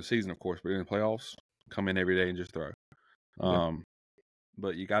 not during the season, of course, but in the playoffs, come in every day and just throw.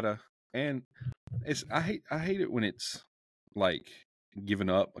 But you gotta, and I hate it when it's like giving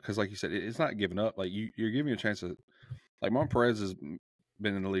up, because like you said, it's not giving up. Like you're giving a chance to, like Martin Perez has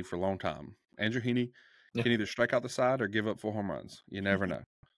been in the league for a long time. Andrew Heaney can either strike out the side or give up 4 home runs. You never know.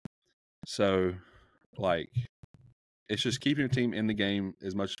 So, like, it's just keeping your team in the game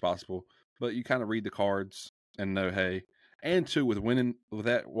as much as possible. But you kind of read the cards and know, hey, and two, with winning with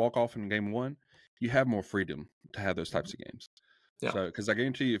that walk off in game 1, you have more freedom to have those types of games. Yeah. So, because I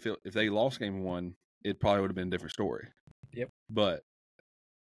guarantee you, if they lost game 1, it probably would have been a different story. Yep. But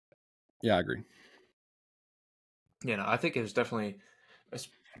yeah, I agree. I think it was definitely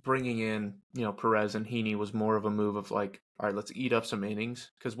bringing in, Perez and Heaney was more of a move of like, all right, let's eat up some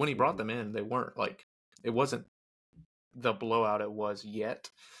innings. Because when he brought them in, they weren't like, it wasn't the blowout it was yet.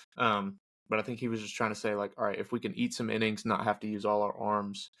 But I think he was just trying to say like, all right, if we can eat some innings, not have to use all our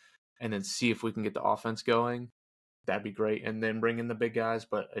arms, and then see if we can get the offense going, that'd be great. And then bring in the big guys,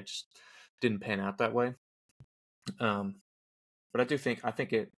 but it just didn't pan out that way. But I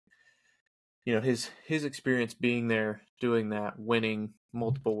think it, his experience being there, doing that, winning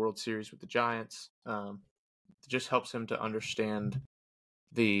multiple World Series with the Giants, just helps him to understand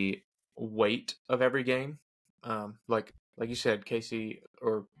the weight of every game. Like you said, Casey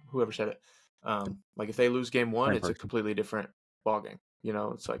or whoever said it, like if they lose game one, it's a completely different ball game.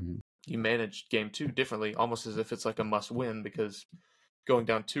 It's like you manage game two differently, almost as if it's like a must win, because going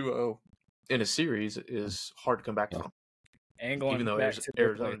down 2-0 in a series is hard to come back from. And going even though back to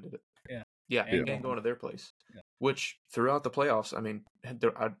Arizona did it. Yeah, and going to their place. Yeah. Which throughout the playoffs, I mean,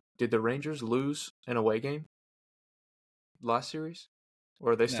 did the Rangers lose an away game last series?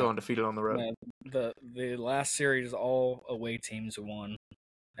 Or are they still undefeated on the road? No, the last series, all away teams won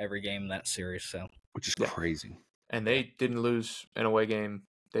every game in that series. So, which is crazy. And they didn't lose an away game.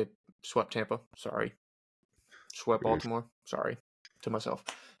 They swept Tampa. Sorry. Swept Baltimore. Sorry to myself.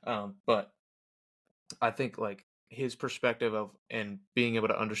 But I think like his perspective of and being able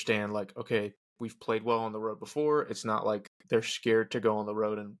to understand, like, okay, we've played well on the road before. It's not like they're scared to go on the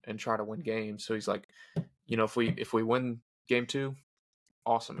road and try to win games. So he's like, if we win game two,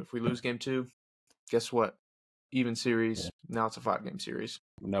 awesome. If we lose game two, guess what? Even series. Now it's a 5-game series.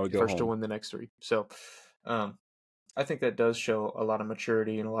 Now we go first home to win the next 3. So, I think that does show a lot of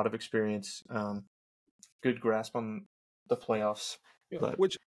maturity and a lot of experience. Good grasp on the playoffs. But,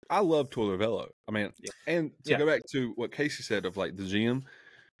 which I love Lavello. I mean, and to go back to what Casey said of like the GM,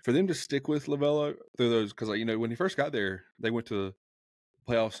 for them to stick with Lavello through those, because when he first got there, they went to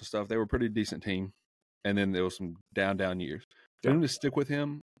playoffs and stuff. They were a pretty decent team, and then there was some down years. For them to stick with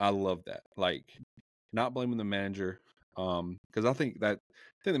him, I love that. Like, not blaming the manager, because I think the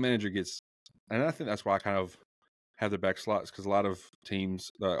manager gets, and I think that's why I kind of have their back slots, because a lot of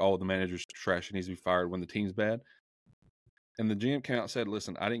teams, all the managers trash and needs to be fired when the team's bad. And the GM came out and said,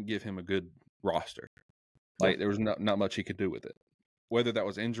 listen, I didn't give him a good roster. Like, there was not much he could do with it. Whether that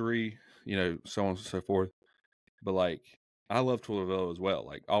was injury, so on and so forth. But, like, I love Lavello as well.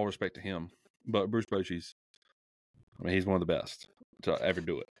 Like, all respect to him. But Bruce Bochy's, he's one of the best to ever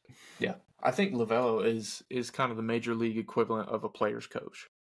do it. Yeah. I think Lavello is kind of the major league equivalent of a player's coach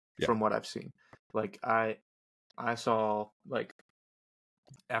from what I've seen. Like, I saw, like,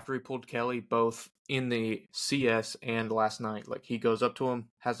 after he pulled Kelly, both in the CS and last night, like, he goes up to him,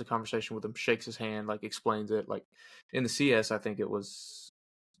 has a conversation with him, shakes his hand, like, explains it. Like, in the CS, I think it was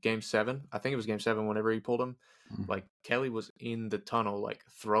game 7. I think it was game 7 whenever he pulled him. Like, Kelly was in the tunnel, like,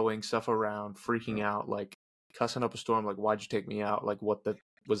 throwing stuff around, freaking out, like, cussing up a storm, like, why'd you take me out? Like, what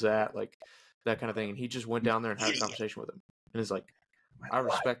was that? Like, that kind of thing. And he just went down there and had a conversation with him. And is like, I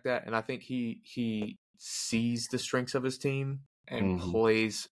respect that. And I think he sees the strengths of his team and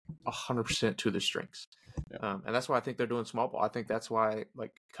plays 100% to the strengths. And that's why I think they're doing small ball. I think that's why,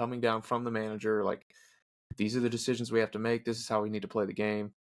 like, coming down from the manager, like, these are the decisions we have to make. This is how we need to play the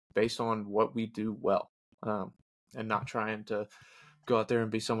game based on what we do well. And not trying to go out there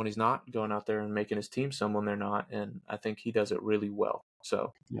and be someone he's not, going out there and making his team someone they're not. And I think he does it really well.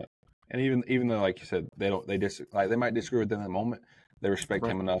 So, yeah. And even though, like you said, they might disagree with him in the moment, they respect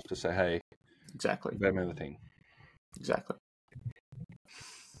him enough to say, hey, exactly, better than the team. Exactly.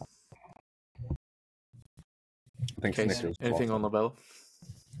 I think anything on Lavello?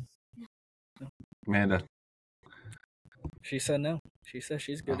 Amanda. She said no. She says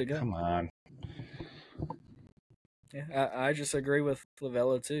she's good to go. Come on. Yeah, I just agree with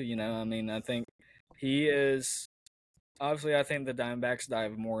Lavello too. I think he is. Obviously, I think the Diamondbacks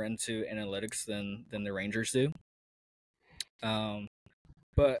dive more into analytics than the Rangers do.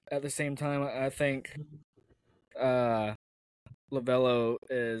 But at the same time, I think Lavello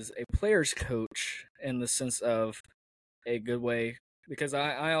is a player's coach in the sense of a good way, because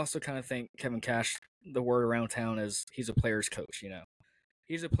I also kind of think Kevin Cash, the word around town is he's a player's coach.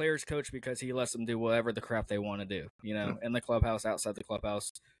 He's a player's coach because he lets them do whatever the crap they want to do. In the clubhouse, outside the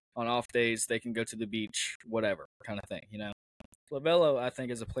clubhouse. On off days, they can go to the beach, whatever kind of thing. Lavello, I think,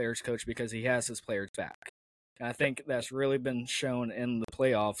 is a player's coach because he has his players back. And I think that's really been shown in the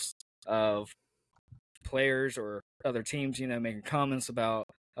playoffs of players or other teams, making comments about,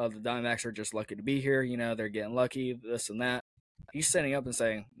 oh, the Diamondbacks are just lucky to be here. They're getting lucky, this and that. He's standing up and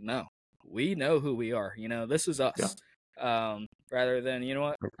saying, no, we know who we are. This is us. Yeah. Rather than,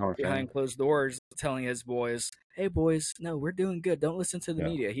 behind closed doors telling his boys, hey, boys, no, we're doing good. Don't listen to the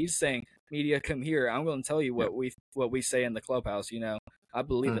media. He's saying, media, come here. I'm going to tell you what we say in the clubhouse. I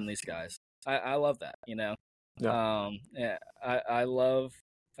believe in these guys. I love that, I love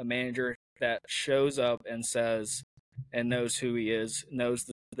a manager that shows up and says and knows who he is,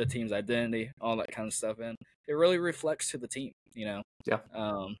 knows the team's identity, all that kind of stuff, and it really reflects to the team, Yeah.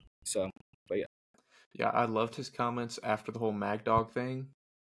 But yeah. Yeah, I loved his comments after the whole Mad Dog thing,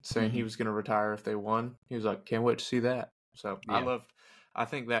 saying he was going to retire if they won. He was like, "Can't wait to see that." So Yeah. I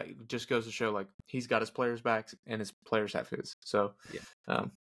think that just goes to show, like, he's got his players' backs and his players have his. So,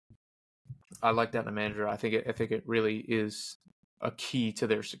 I like that in a manager. I think it really is a key to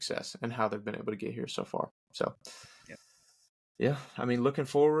their success and how they've been able to get here so far. So, yeah, I mean, looking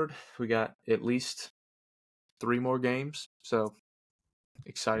forward, we got at least 3 more games. So,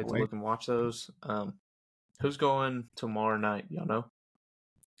 excited to look and watch those. Who's going tomorrow night? Y'all know?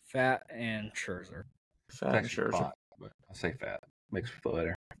 Fat and Scherzer. Fat and Scherzer. Fat, but I say Fat. Makes me feel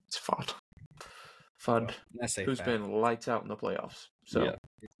better. It's Fud. I say who's Fat. been lights out in the playoffs. So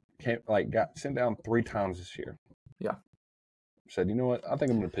got sent down 3 times this year. Yeah. Said, you know what? I think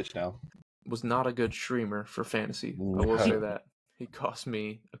I'm going to pitch now. Was not a good streamer for fantasy. I will say that. He cost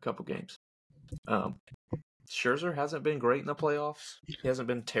me a couple games. Scherzer hasn't been great in the playoffs. He hasn't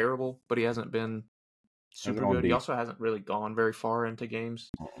been terrible, but he hasn't been super good. He also hasn't really gone very far into games.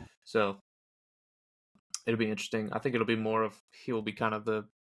 So it'll be interesting. I think it'll be more of he'll be kind of the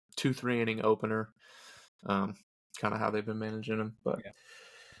 2-3 inning opener, kind of how they've been managing him. But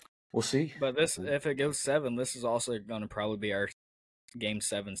we'll see. But if it goes 7, this is also going to probably be our Game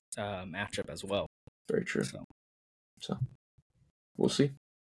 7 matchup as well. Very true. So we'll see.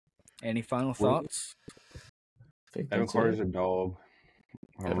 Any final thoughts? Evan Carter's a dog.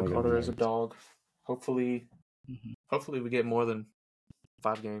 Evan Carter is a dog. Hopefully we get more than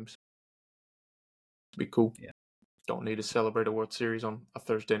 5 games. Be cool. Yeah. Don't need to celebrate a World Series on a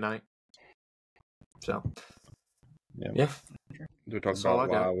Thursday night. So, yeah. Do we talk about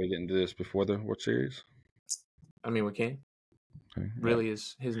why we didn't do this before the World Series? I mean, we can. Okay. Really,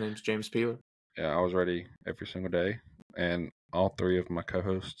 his name's James Peeler. Yeah, I was ready every single day, and all 3 of my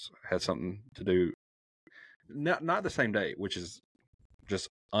co-hosts had something to do. Not the same day, which is just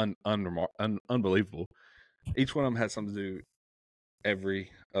unbelievable. Each one of them had something to do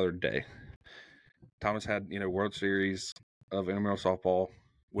every other day. Thomas had, World Series of intramural softball,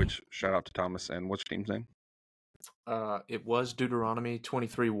 which shout out to Thomas. And what's your team's name? It was Deuteronomy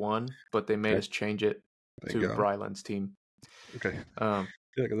 23-1, but they made us change it to Bryland's team. Okay.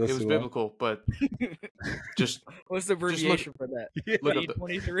 It was biblical, but just what's the abbreviation for that? Look up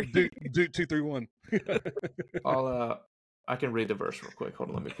 23. Dude, 2-3-1. I can read the verse real quick. Hold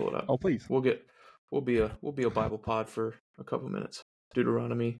on, let me pull it up. Oh, please. We'll be a Bible pod for a couple minutes.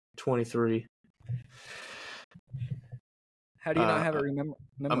 Deuteronomy 23. How do you not have it memorized?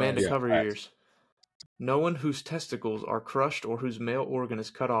 Amanda, cover your ears. No one whose testicles are crushed or whose male organ is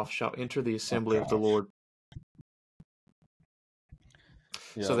cut off shall enter the assembly of the Lord.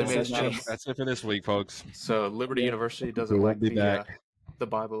 Yeah, so they made us change. That's it for this week, folks. So Liberty University doesn't like the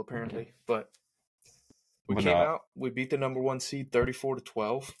Bible apparently, but we came out. We beat the number 1 seed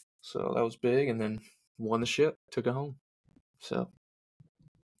 34-12, so that was big, and then won the ship, took it home. So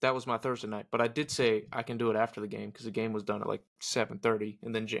that was my Thursday night. But I did say I can do it after the game because the game was done at like 7:30,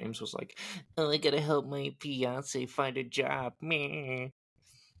 and then James was like, "Oh, I gotta help my fiance find a job." Meh.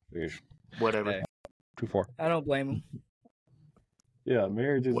 Whatever. Hey. 2-4. I don't blame him. Yeah,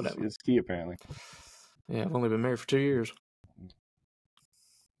 marriage is key apparently. Yeah, I've only been married for 2 years.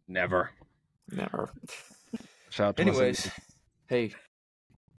 Never. Shout out to anyways, hey,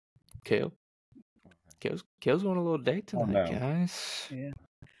 Kale's going on a little date tonight, guys. Yeah.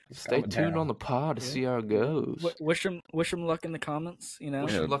 Stay tuned on the pod to see how it goes. Wish him luck in the comments.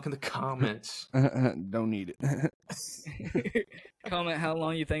 Wish him luck in the comments. Don't need it. Comment how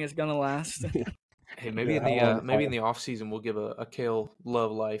long you think it's gonna last. Hey, maybe in the off season we'll give a Kale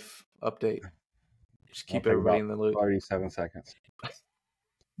love life update. Just keep everybody in the loop. 37 seconds.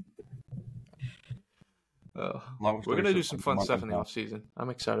 We're gonna do some fun stuff in the off season. I'm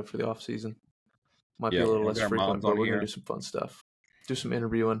excited for the off season. Might be a little less frequent, but we're gonna do some fun stuff. Do some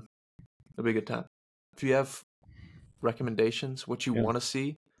interviewing. It'll be a good time. If you have recommendations, what you want to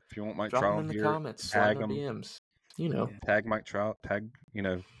see, if you want Mike drop Trout them in the here, comments, slide in the DMs. Tag Mike Trout. Tag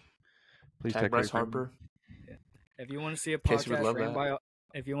please tag Bryce Harper. Yeah. If you want to see a podcast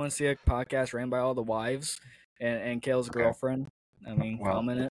ran by all the wives and Kale's girlfriend,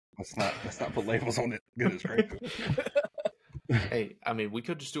 comment it. Let's not put labels on it. Goodness gracious. Hey, we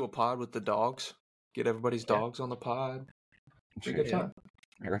could just do a pod with the dogs. Get everybody's dogs on the pod. It's a good time.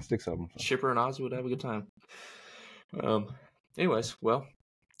 I got 6 of them. Shipper and Oz would have a good time. Anyways, well,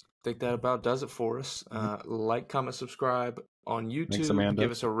 I think that about does it for us. Like, comment, subscribe on YouTube. Thanks, Amanda.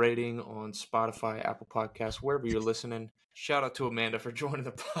 Give us a rating on Spotify, Apple Podcasts, wherever you're listening. Shout out to Amanda for joining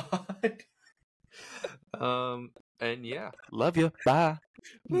the pod. And yeah, love you. Bye.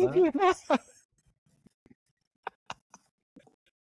 Bye.